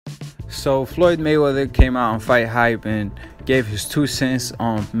So Floyd Mayweather came out on Fight Hype and gave his 2 cents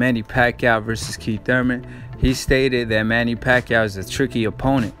on Manny Pacquiao versus Keith Thurman. He stated that Manny Pacquiao is a tricky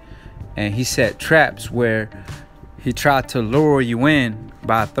opponent, and he set traps where he tried to lure you in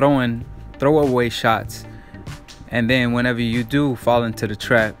by throwing throwaway shots, and then whenever you do fall into the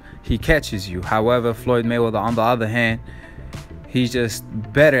trap, he catches you. However, Floyd Mayweather, on the other hand, he's just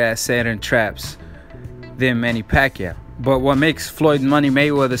better at setting traps than Manny Pacquiao. But what makes Floyd Money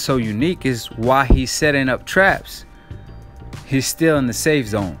Mayweather so unique is why he's setting up traps, he's still in the safe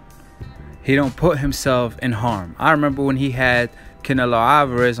zone. He don't put himself in harm. I remember when he had Canelo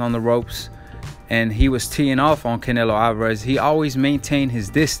Alvarez on the ropes and he was teeing off on Canelo Alvarez, he always maintained his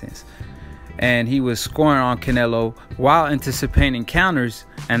distance. And he was scoring on Canelo while anticipating counters,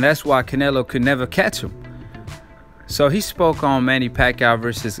 and that's why Canelo could never catch him. So he spoke on Manny Pacquiao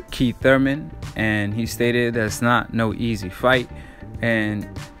versus Keith Thurman, and he stated that's not no easy fight. And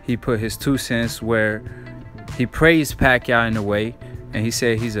he put his 2 cents where he praised Pacquiao in a way, and he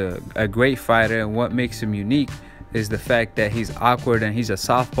said he's a great fighter, and what makes him unique is the fact that he's awkward and he's a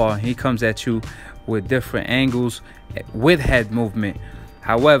southpaw, and he comes at you with different angles with head movement.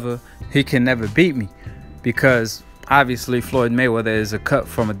 However, he can never beat me because obviously Floyd Mayweather is a cut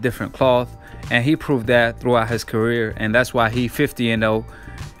from a different cloth, and he proved that throughout his career, and that's why he 50-0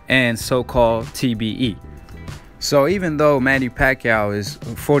 and so-called TBE. So even though Manny Pacquiao is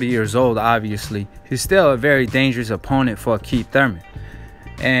 40 years old, obviously, he's still a very dangerous opponent for Keith Thurman.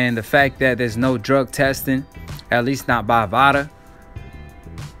 And the fact that there's no drug testing, at least not by VADA,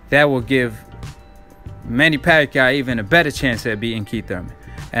 that will give Manny Pacquiao even a better chance at beating Keith Thurman.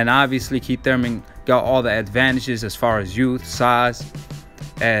 And obviously Keith Thurman got all the advantages as far as youth, size,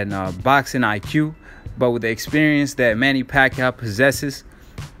 and boxing IQ. But with the experience that Manny Pacquiao possesses,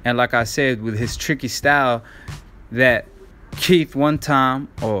 and like I said, with his tricky style that Keith run time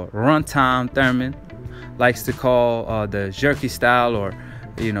Thurman likes to call the jerky style, or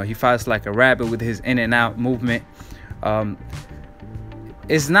he fights like a rabbit with his in and out movement.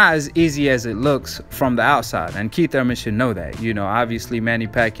 It's not as easy as it looks from the outside, and Keith Thurman should know that. Obviously Manny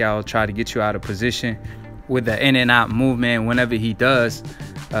Pacquiao will try to get you out of position with the in and out movement, and whenever he does,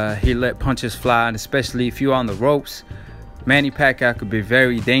 he let punches fly, and especially if you're on the ropes, Manny Pacquiao could be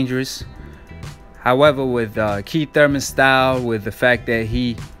very dangerous. However, with Keith Thurman's style, with the fact that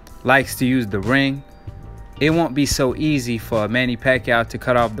he likes to use the ring, it won't be so easy for Manny Pacquiao to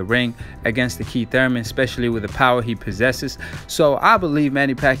cut off the ring against the Keith Thurman, especially with the power he possesses. So I believe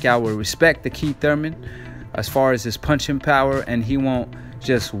Manny Pacquiao will respect the Keith Thurman as far as his punching power, and he won't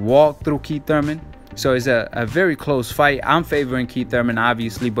just walk through Keith Thurman. So it's a very close fight. I'm favoring Keith Thurman,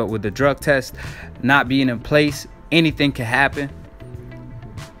 obviously, but with the drug test not being in place, anything can happen.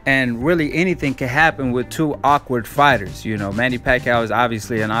 And really anything can happen with two awkward fighters. Manny Pacquiao is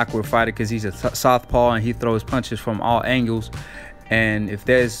obviously an awkward fighter because he's a southpaw and he throws punches from all angles. And if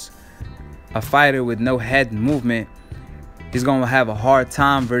there's a fighter with no head movement, he's going to have a hard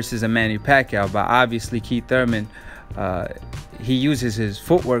time versus a Manny Pacquiao. But obviously Keith Thurman, he uses his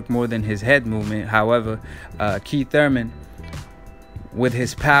footwork more than his head movement. However, Keith Thurman, with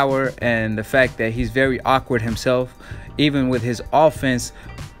his power and the fact that he's very awkward himself, even with his offense,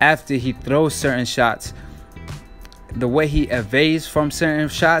 after he throws certain shots, the way he evades from certain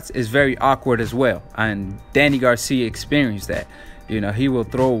shots is very awkward as well. And Danny Garcia experienced that. He will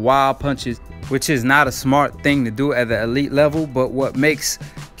throw wild punches, which is not a smart thing to do at the elite level. But what makes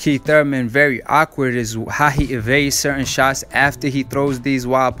Keith Thurman very awkward is how he evades certain shots after he throws these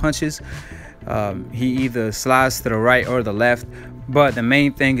wild punches. He either slides to the right or the left. But the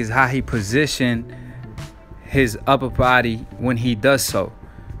main thing is how he positions his upper body when he does so.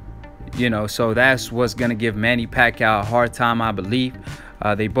 So that's what's going to give Manny Pacquiao a hard time, I believe.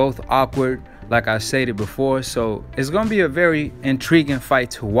 They both awkward, like I stated before. So it's going to be a very intriguing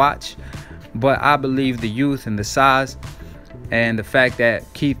fight to watch. But I believe the youth and the size and the fact that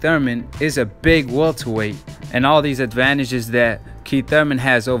Keith Thurman is a big welterweight, and all these advantages that Keith Thurman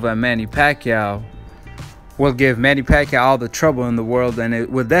has over Manny Pacquiao will give Manny Pacquiao all the trouble in the world, and it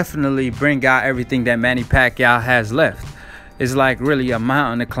will definitely bring out everything that Manny Pacquiao has left. It's like really a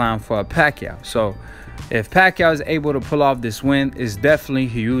mountain to climb for a Pacquiao. So if Pacquiao is able to pull off this win, it's definitely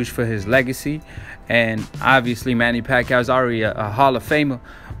huge for his legacy. And obviously Manny Pacquiao is already a Hall of Famer.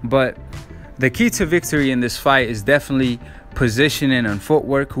 But the key to victory in this fight is definitely positioning and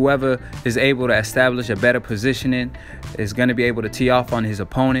footwork. Whoever is able to establish a better positioning is going to be able to tee off on his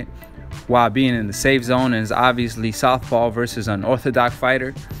opponent while being in the safe zone, and is obviously southpaw versus an orthodox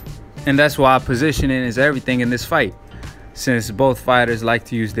fighter. And that's why positioning is everything in this fight, since both fighters like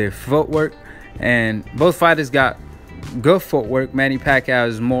to use their footwork, and both fighters got good footwork. Manny Pacquiao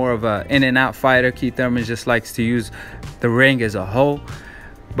is more of a in and out fighter. Keith Thurman just likes to use the ring as a whole.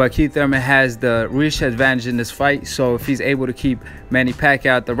 But Keith Thurman has the reach advantage in this fight. So if he's able to keep Manny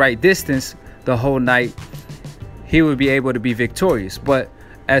Pacquiao at the right distance the whole night, he would be able to be victorious. But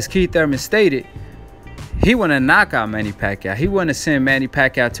as Keith Thurman stated, he want to knock out Manny Pacquiao. He want to send Manny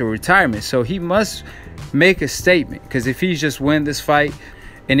Pacquiao to retirement. So he must make a statement, because if he just win this fight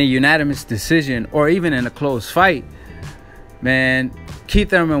in a unanimous decision or even in a close fight, man, Keith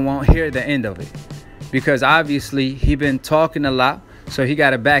Thurman won't hear the end of it, because obviously he been talking a lot, so he got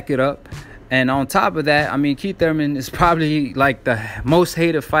to back it up. And on top of that, I mean, Keith Thurman is probably like the most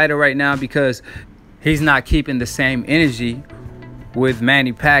hated fighter right now, because he's not keeping the same energy with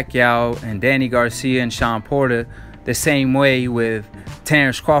Manny Pacquiao and Danny Garcia and Sean Porter the same way with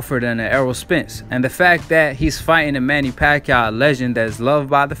Terrence Crawford and Errol Spence. And the fact that he's fighting a Manny Pacquiao, a legend that's loved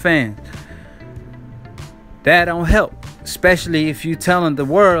by the fans, that don't help. Especially if you telling the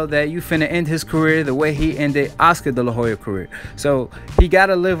world that you finna end his career the way he ended Oscar De La Hoya's career. So he got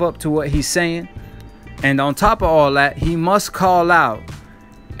to live up to what he's saying. And on top of all that, he must call out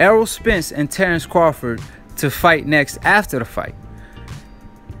Errol Spence and Terrence Crawford to fight next after the fight.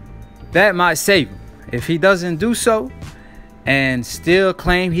 That might save him. If he doesn't do so and still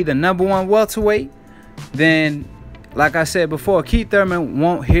claim he the #1 welterweight, then, like I said before, Keith Thurman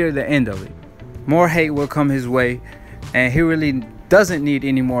won't hear the end of it. More hate will come his way, and he really doesn't need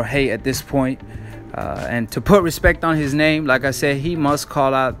any more hate at this point. And to put respect on his name, like I said, he must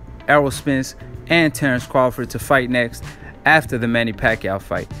call out Errol Spence and Terrence Crawford to fight next after the Manny Pacquiao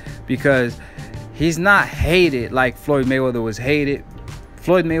fight, because he's not hated like Floyd Mayweather was hated.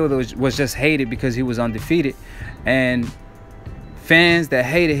 Floyd Mayweather was just hated because he was undefeated, and fans that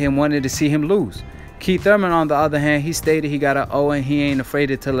hated him wanted to see him lose. Keith Thurman, on the other hand, he stated he got an O and he ain't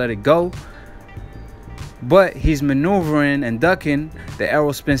afraid to let it go. But he's maneuvering and ducking the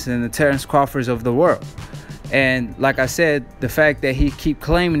Errol Spence and the Terrence Crawfords of the world. And like I said, the fact that he keep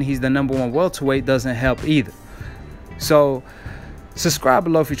claiming he's the #1 welterweight doesn't help either. So subscribe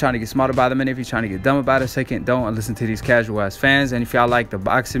below if you're trying to get smarter about the minute. If you're trying to get dumb about a second, don't, and listen to these casual ass fans. And if y'all like the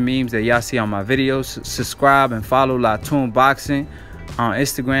boxing memes that y'all see on my videos, subscribe and follow Latoon Boxing on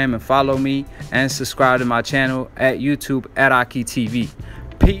Instagram, and follow me and subscribe to my channel at YouTube at Aki TV.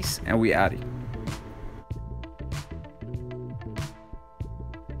 Peace, and we outie.